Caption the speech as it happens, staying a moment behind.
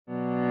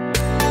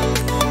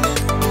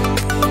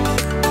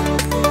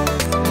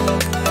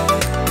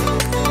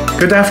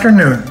Good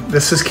afternoon.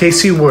 This is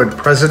Casey Wood,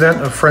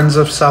 President of Friends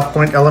of South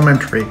Point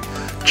Elementary,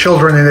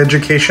 Children in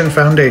Education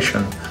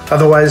Foundation,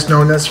 otherwise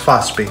known as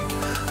FOSPE.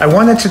 I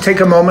wanted to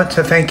take a moment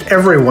to thank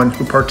everyone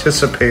who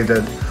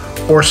participated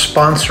or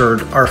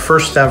sponsored our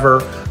first ever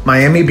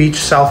Miami Beach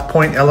South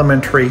Point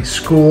Elementary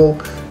School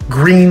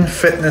Green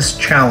Fitness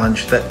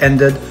Challenge that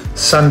ended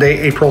Sunday,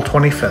 April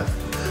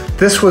 25th.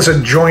 This was a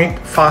joint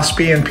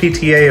FOSPE and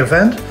PTA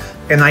event,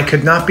 and I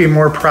could not be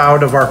more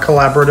proud of our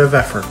collaborative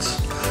efforts.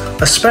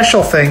 A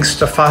special thanks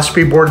to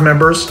FOSPE board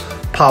members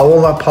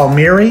Paola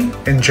Palmieri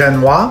and Jen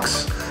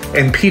Wachs,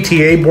 and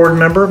PTA board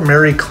member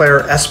Mary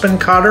Claire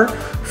Espencotter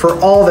for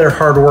all their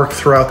hard work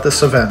throughout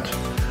this event.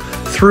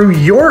 Through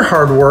your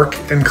hard work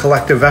and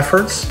collective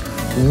efforts,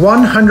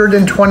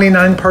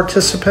 129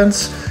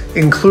 participants,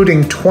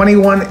 including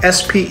 21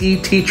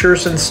 SPE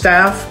teachers and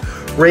staff,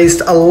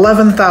 raised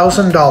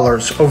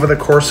 $11,000 over the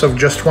course of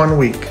just 1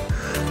 week.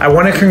 I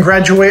want to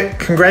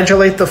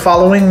congratulate the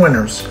following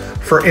winners.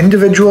 For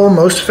individual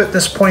most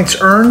fitness points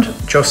earned,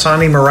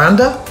 Josani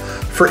Miranda.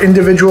 For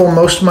individual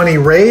most money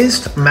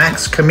raised,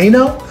 Max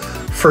Camino.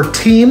 For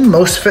team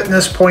most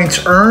fitness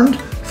points earned,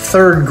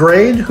 3rd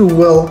grade, who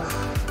will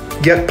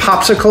get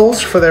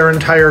popsicles for their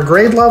entire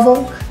grade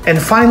level. And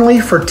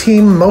finally, for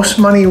team most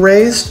money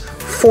raised,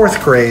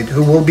 4th grade,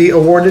 who will be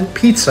awarded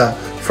pizza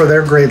for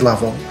their grade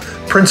level.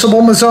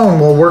 Principal Mazzone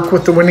will work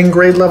with the winning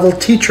grade level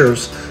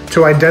teachers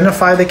to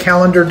identify the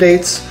calendar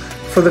dates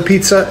for the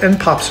pizza and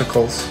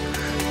popsicles.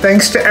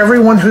 Thanks to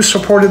everyone who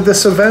supported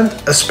this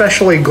event,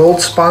 especially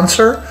gold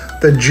sponsor,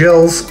 the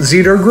Jill's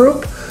Zeter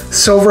Group,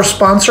 silver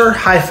sponsor,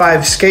 High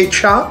Five Skate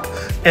Shop,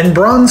 and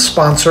bronze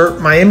sponsor,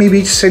 Miami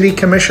Beach City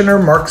Commissioner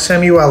Mark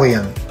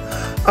Samuelian.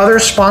 Other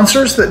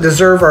sponsors that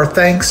deserve our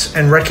thanks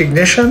and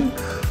recognition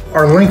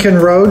are Lincoln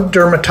Road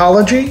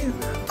Dermatology,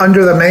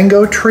 Under the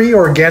Mango Tree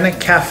Organic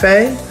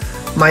Cafe,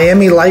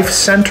 Miami Life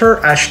Center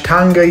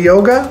Ashtanga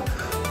Yoga,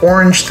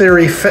 Orange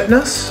Theory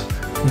Fitness,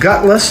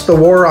 Gutless, the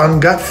War on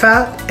Gut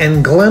Fat,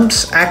 and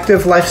Glimpse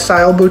Active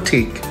Lifestyle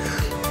Boutique.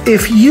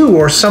 If you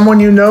or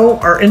someone you know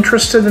are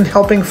interested in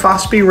helping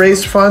FOSPE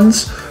raise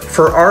funds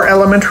for our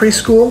elementary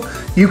school,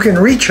 you can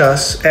reach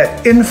us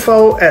at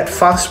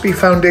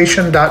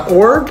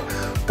info@fospefoundation.org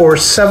or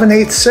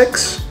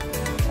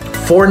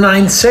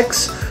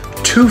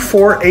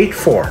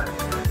 786-496-2484.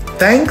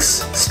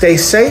 Thanks, stay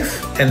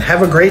safe, and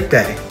have a great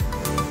day.